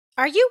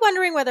Are you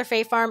wondering whether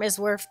Fae Farm is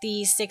worth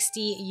the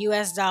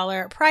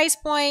 $60 price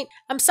point?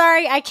 I'm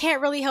sorry, I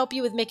can't really help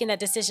you with making that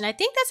decision. I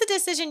think that's a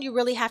decision you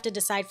really have to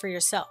decide for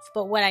yourself.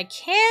 But what I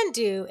can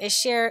do is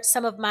share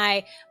some of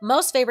my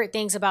most favorite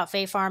things about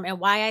Fae Farm and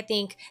why I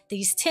think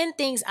these 10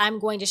 things I'm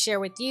going to share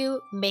with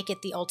you make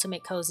it the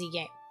ultimate cozy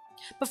game.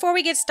 Before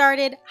we get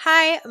started,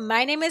 hi,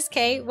 my name is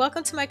Kay.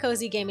 Welcome to my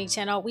Cozy Gaming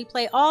channel. We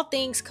play all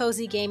things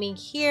cozy gaming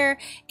here,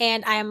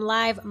 and I am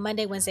live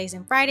Monday, Wednesdays,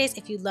 and Fridays.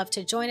 If you'd love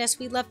to join us,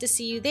 we'd love to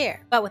see you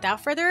there. But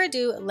without further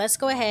ado, let's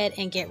go ahead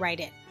and get right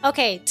in.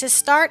 Okay, to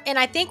start, and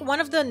I think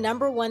one of the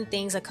 #1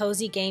 things a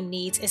cozy game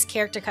needs is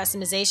character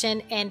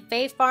customization, and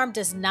Fae Farm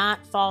does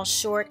not fall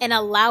short in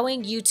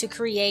allowing you to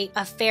create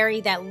a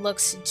fairy that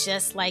looks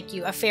just like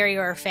you, a fairy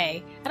or a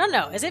fae. I don't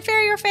know, is it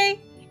fairy or fae?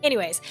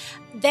 Anyways,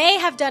 they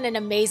have done an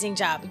amazing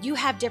job. You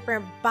have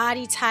different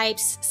body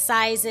types,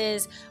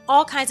 sizes,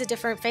 all kinds of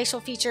different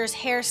facial features,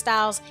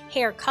 hairstyles,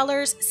 hair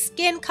colors,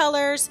 skin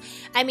colors.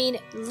 I mean,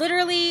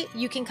 literally,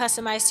 you can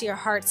customize to your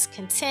heart's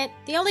content.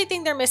 The only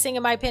thing they're missing,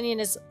 in my opinion,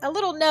 is a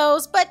little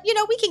nose, but you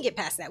know, we can get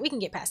past that. We can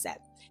get past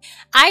that.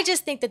 I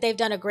just think that they've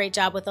done a great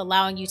job with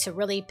allowing you to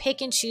really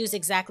pick and choose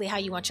exactly how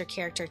you want your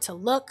character to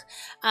look.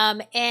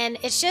 And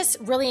it's just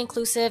really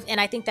inclusive. And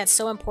I think that's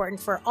so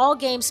important for all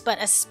games, but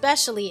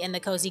especially in the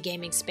cozy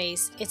gaming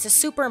space. It's a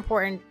super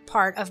important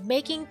part of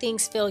making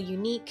things feel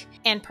unique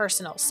and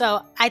personal.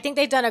 So I think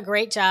they've done a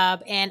great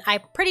job, and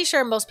I'm pretty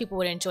sure most people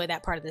would enjoy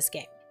that part of this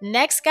game.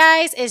 Next,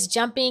 guys, is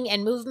jumping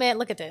and movement.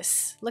 Look at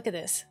this. Look at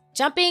this.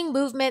 Jumping,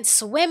 movement,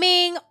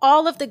 swimming,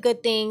 all of the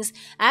good things.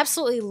 I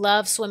absolutely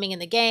love swimming in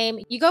the game.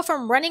 You go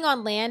from running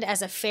on land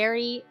as a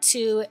fairy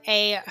to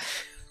a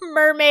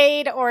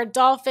mermaid or a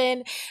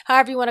dolphin,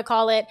 however you want to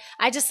call it.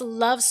 I just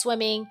love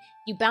swimming.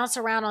 You bounce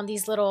around on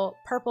these little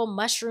purple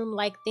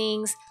mushroom-like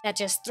things that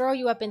just throw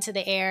you up into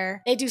the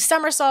air. They do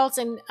somersaults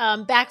and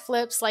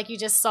backflips like you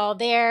just saw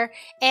there.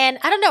 And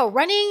I don't know,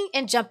 running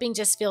and jumping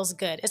just feels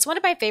good. It's one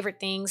of my favorite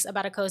things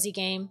about a cozy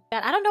game.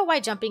 That I don't know why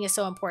jumping is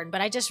so important,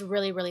 but I just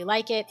really, really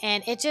like it.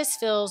 And it just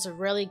feels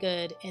really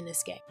good in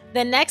this game.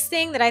 The next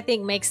thing that I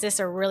think makes this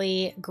a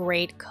really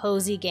great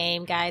cozy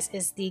game, guys,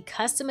 is the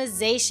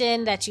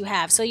customization that you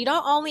have. So you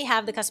don't only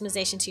have the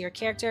customization to your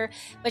character,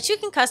 but you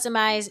can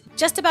customize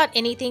just about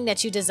anything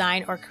that you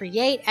design or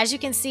create. As you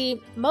can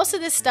see, most of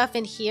this stuff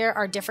in here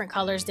are different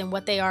colors than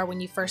what they are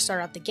when you first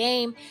start out the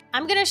game.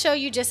 I'm going to show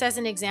you just as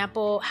an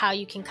example how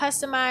you can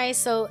customize.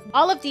 So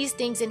all of these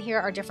things in here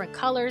are different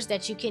colors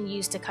that you can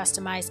use to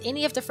customize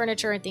any of the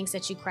furniture and things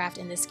that you craft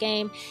in this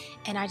game.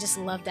 And I just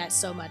love that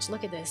so much.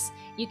 Look at this.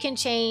 You can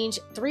change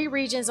 3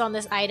 regions on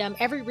this item.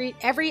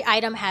 Every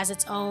item has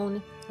its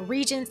own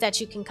regions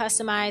that you can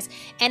customize,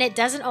 and it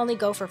doesn't only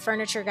go for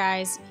furniture,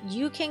 guys.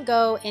 You can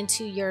go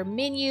into your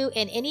menu,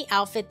 and any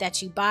outfit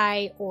that you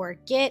buy or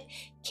get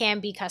can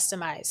be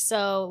customized.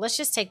 So let's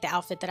just take the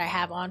outfit that I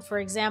have on, for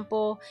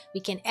example. We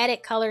can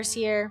edit colors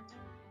here.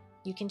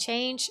 You can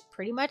change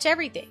pretty much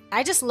everything.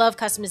 I just love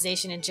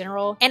customization in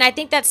general. And I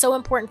think that's so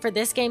important for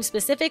this game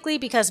specifically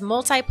because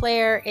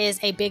multiplayer is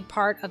a big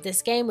part of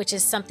this game, which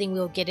is something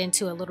we'll get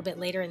into a little bit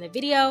later in the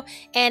video.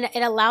 And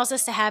it allows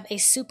us to have a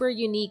super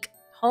unique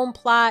home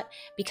plot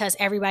because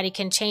everybody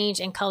can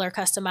change and color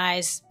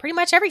customize pretty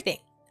much everything.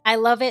 I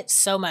love it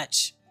so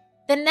much.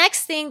 The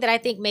next thing that I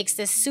think makes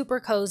this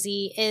super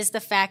cozy is the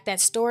fact that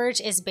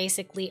storage is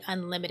basically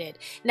unlimited.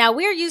 Now,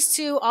 we're used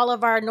to all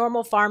of our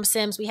normal farm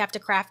sims. We have to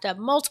craft up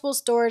multiple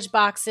storage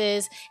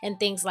boxes and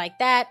things like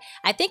that.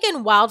 I think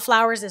in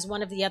Wildflowers is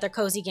one of the other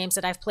cozy games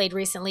that I've played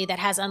recently that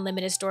has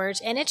unlimited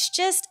storage, and it's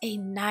just a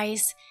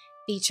nice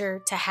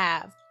feature to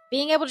have.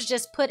 Being able to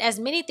just put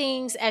as many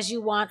things as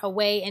you want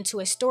away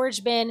into a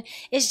storage bin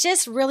is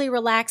just really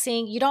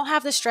relaxing. You don't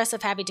have the stress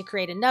of having to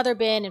create another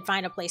bin and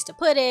find a place to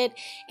put it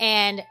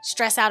and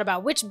stress out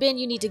about which bin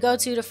you need to go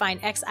to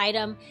find X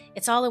item.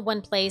 It's all in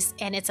one place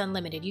and it's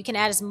unlimited. You can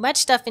add as much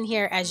stuff in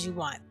here as you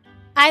want.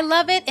 I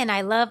love it, and I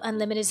love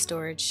unlimited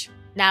storage.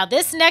 Now,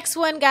 this next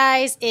one,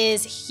 guys,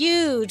 is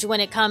huge when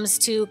it comes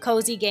to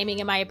cozy gaming,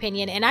 in my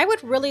opinion, and I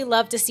would really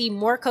love to see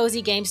more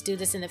cozy games do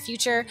this in the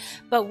future.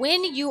 But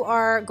when you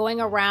are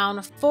going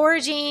around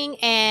foraging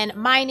and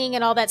mining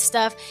and all that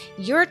stuff,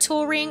 your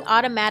tool ring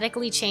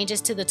automatically changes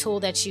to the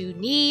tool that you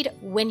need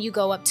when you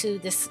go up to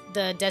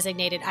the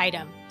designated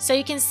item. So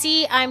you can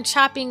see I'm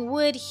chopping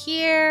wood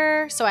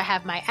here, so I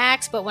have my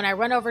axe, but when I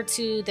run over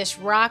to this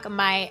rock,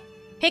 my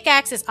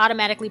pickaxe is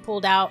automatically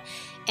pulled out.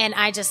 And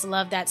I just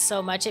love that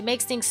so much. It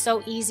makes things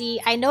so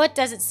easy. I know it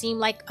doesn't seem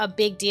like a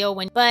big deal,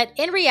 but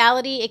in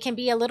reality, it can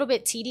be a little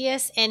bit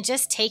tedious, and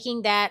just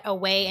taking that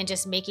away and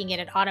just making it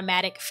an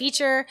automatic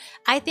feature,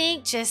 I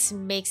think just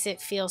makes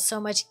it feel so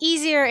much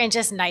easier and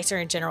just nicer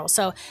in general.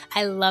 So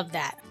I love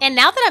that. And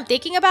now that I'm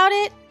thinking about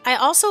it, I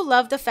also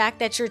love the fact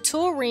that your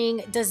tool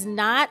ring does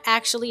not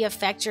actually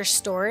affect your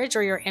storage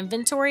or your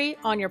inventory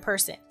on your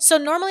person. So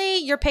normally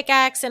your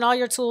pickaxe and all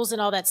your tools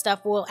and all that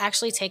stuff will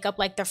actually take up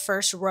like the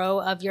first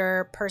row of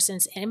your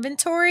person's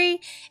inventory.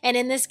 And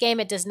in this game,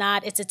 it does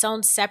not. It's its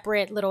own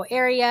separate little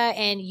area,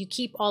 and you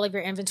keep all of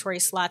your inventory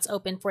slots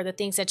open for the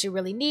things that you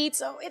really need.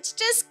 So it's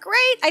just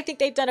great. I think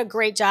they've done a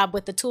great job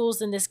with the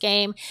tools in this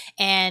game,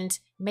 and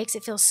makes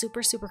it feel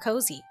super, super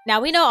cozy. Now,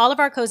 we know all of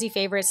our cozy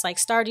favorites like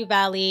Stardew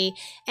Valley,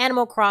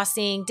 Animal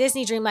Crossing,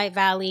 Disney Dreamlight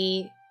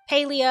Valley,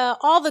 Palia,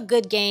 all the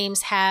good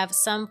games have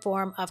some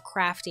form of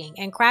crafting,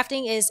 and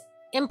crafting is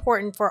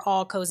important for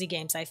all cozy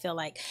games, I feel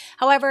like.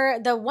 However,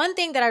 the one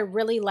thing that I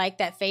really like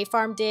that Fae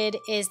Farm did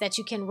is that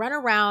you can run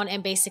around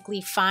and basically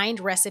find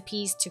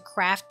recipes to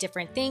craft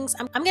different things.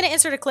 I'm going to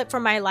insert a clip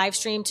from my live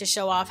stream to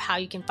show off how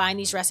you can find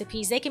these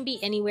recipes. They can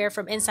be anywhere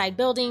from inside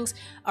buildings,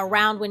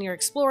 around when you're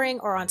exploring,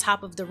 or on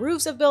top of the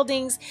roofs of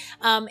buildings.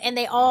 And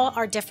they all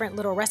are different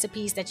little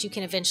recipes that you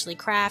can eventually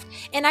craft.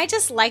 And I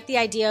just like the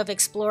idea of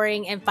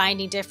exploring and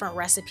finding different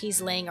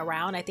recipes laying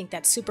around. I think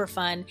that's super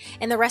fun.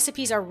 And the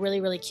recipes are really,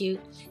 really cute.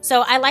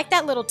 So I like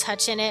that little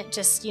touch in it,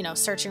 just, you know,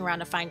 searching around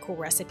to find cool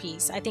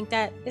recipes. I think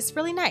that is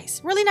really nice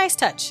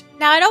touch.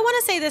 Now, I don't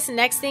want to say this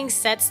next thing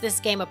sets this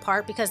game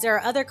apart, because there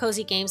are other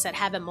cozy games that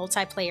have a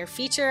multiplayer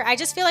feature. I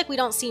just feel like we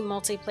don't see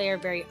multiplayer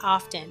very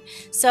often.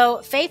 So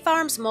Fae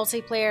Farm's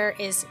multiplayer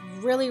is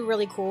really,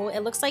 really cool.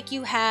 It looks like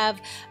you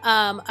have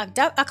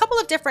a couple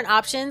of different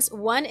options.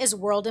 One is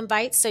world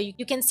invites, so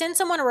you can send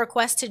someone a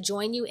request to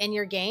join you in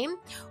your game,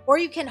 or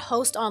you can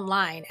host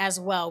online as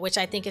well, which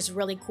I think is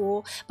really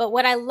cool. But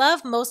what I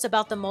love most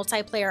about the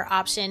multiplayer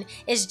option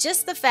is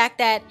just the fact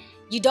that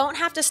you don't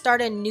have to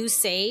start a new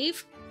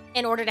save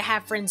in order to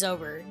have friends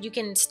over. You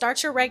can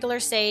start your regular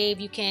save,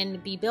 you can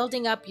be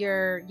building up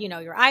your, you know,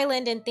 your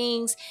island and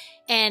things,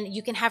 and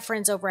you can have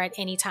friends over at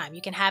any time.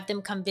 You can have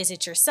them come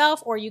visit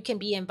yourself, or you can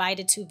be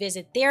invited to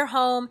visit their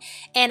home.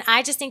 And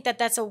I just think that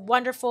that's a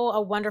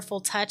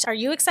wonderful touch. Are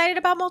you excited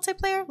about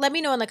multiplayer? Let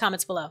me know in the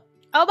comments below.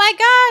 Oh my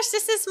gosh,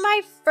 this is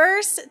my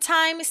first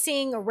time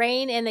seeing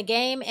rain in the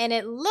game, and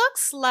it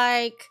looks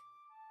like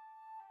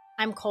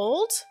I'm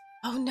cold.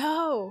 Oh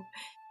no.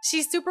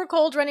 She's super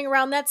cold running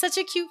around. That's such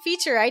a cute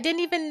feature. I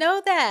didn't even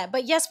know that.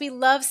 But yes, we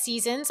love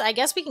seasons. I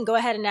guess we can go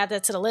ahead and add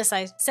that to the list.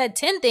 I said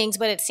 10 things,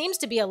 but it seems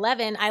to be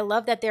 11. I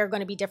love that there are going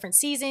to be different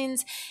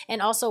seasons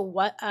and also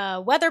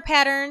weather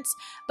patterns.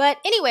 But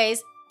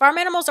anyways, farm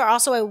animals are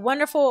also a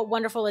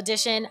wonderful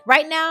addition.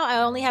 Right now,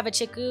 I only have a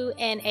chiku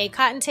and a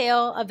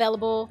cottontail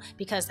available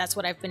because that's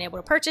what I've been able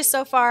to purchase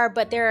so far,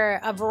 but there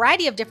are a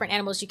variety of different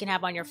animals you can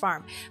have on your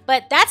farm.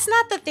 But that's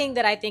not the thing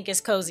that I think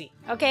is cozy,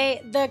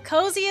 okay? The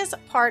coziest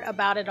part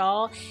about it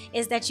all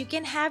is that you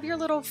can have your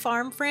little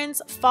farm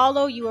friends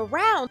follow you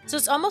around. So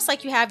it's almost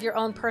like you have your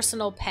own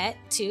personal pet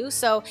too.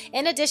 So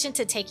in addition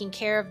to taking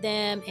care of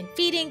them and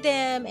feeding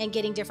them and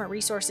getting different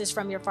resources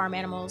from your farm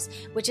animals,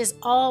 which is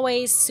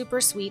always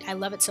super sweet. I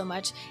love it so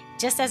much.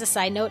 Just as a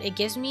side note, it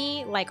gives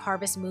me like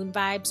Harvest Moon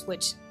vibes,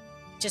 which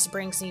just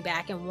brings me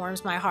back and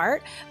warms my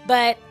heart.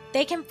 But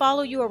they can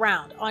follow you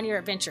around on your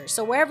adventures.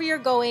 So wherever you're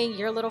going,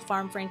 your little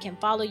farm friend can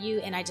follow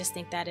you. And I just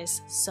think that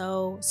is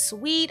so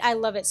sweet. I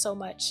love it so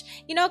much.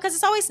 You know, because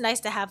it's always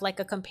nice to have like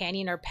a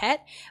companion or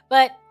pet,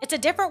 but it's a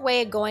different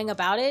way of going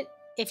about it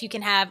if you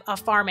can have a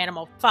farm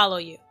animal follow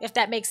you, if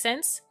that makes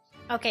sense.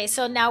 Okay,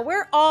 so now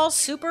we're all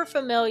super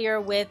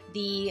familiar with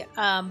the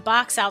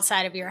box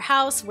outside of your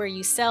house where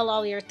you sell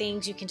all your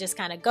things. You can just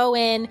kind of go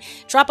in,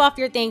 drop off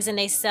your things, and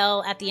they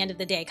sell at the end of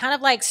the day, kind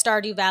of like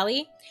Stardew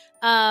Valley.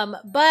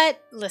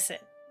 But listen,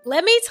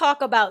 let me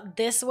talk about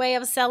this way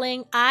of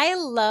selling. I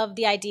love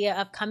the idea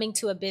of coming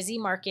to a busy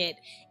market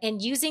and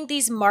using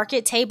these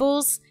market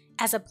tables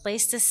as a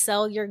place to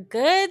sell your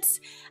goods.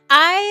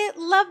 I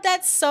love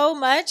that so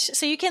much.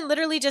 So you can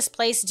literally just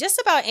place just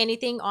about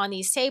anything on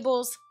these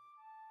tables.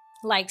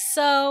 Like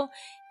so.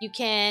 You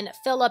can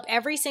fill up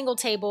every single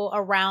table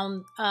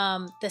around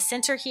the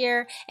center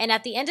here. And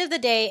at the end of the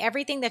day,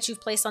 everything that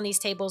you've placed on these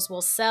tables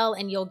will sell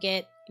and you'll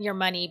get your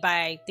money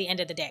by the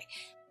end of the day.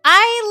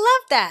 I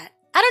love that.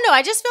 I don't know.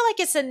 I just feel like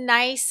it's a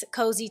nice,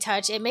 cozy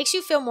touch. It makes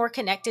you feel more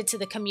connected to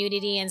the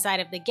community inside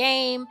of the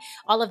game.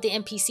 All of the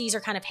NPCs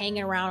are kind of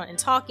hanging around and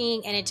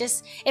talking, and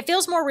it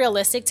feels more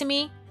realistic to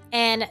me.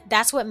 And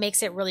that's what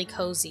makes it really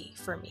cozy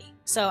for me.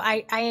 So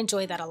I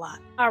enjoy that a lot.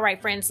 All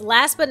right, friends,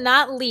 last but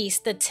not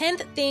least, the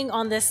 10th thing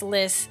on this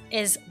list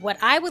is what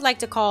I would like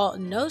to call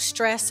no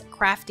stress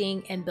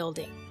crafting and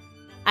building.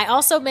 I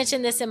also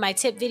mentioned this in my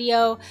tip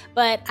video,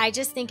 but I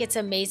just think it's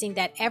amazing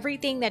that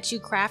everything that you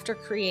craft or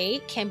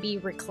create can be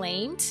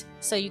reclaimed.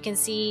 So you can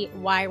see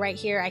why right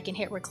here I can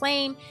hit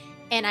reclaim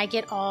and I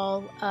get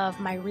all of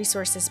my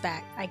resources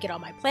back. I get all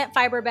my plant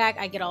fiber back,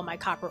 I get all my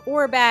copper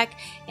ore back,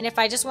 and if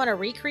I just want to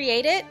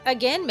recreate it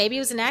again, maybe it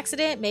was an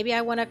accident, maybe I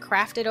want to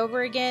craft it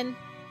over again,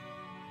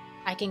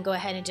 I can go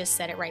ahead and just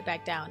set it right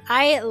back down.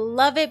 I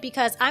love it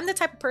because I'm the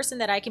type of person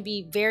that I can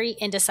be very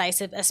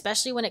indecisive,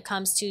 especially when it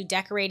comes to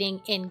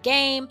decorating in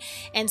game.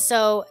 And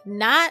so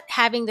not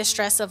having the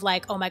stress of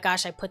like, oh my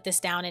gosh, I put this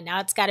down and now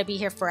it's got to be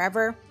here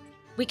forever.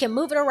 We can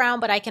move it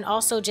around, but I can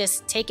also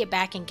just take it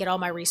back and get all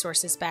my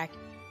resources back.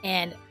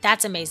 And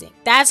that's amazing.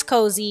 That's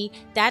cozy.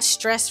 That's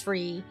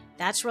stress-free.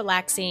 That's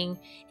relaxing,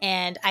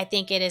 and I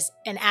think it is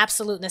an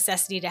absolute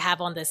necessity to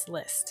have on this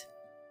list.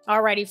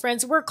 Alrighty,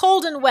 friends, we're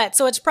cold and wet,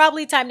 so it's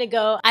probably time to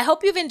go. I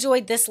hope you've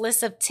enjoyed this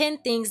list of 10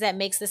 things that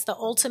makes this the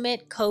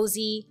ultimate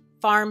cozy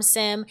farm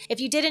sim. If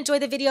you did enjoy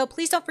the video,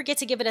 please don't forget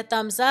to give it a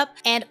thumbs up.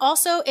 And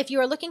also, if you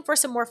are looking for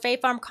some more Fae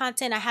Farm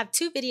content, I have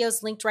 2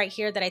 videos linked right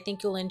here that I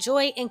think you'll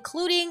enjoy,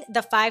 including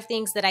the 5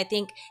 things that I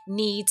think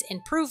needs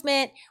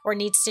improvement or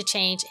needs to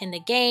change in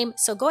the game.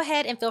 So go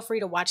ahead and feel free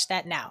to watch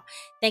that now.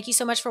 Thank you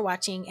so much for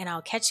watching, and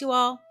I'll catch you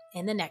all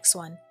in the next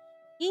one.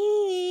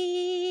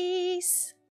 Eee!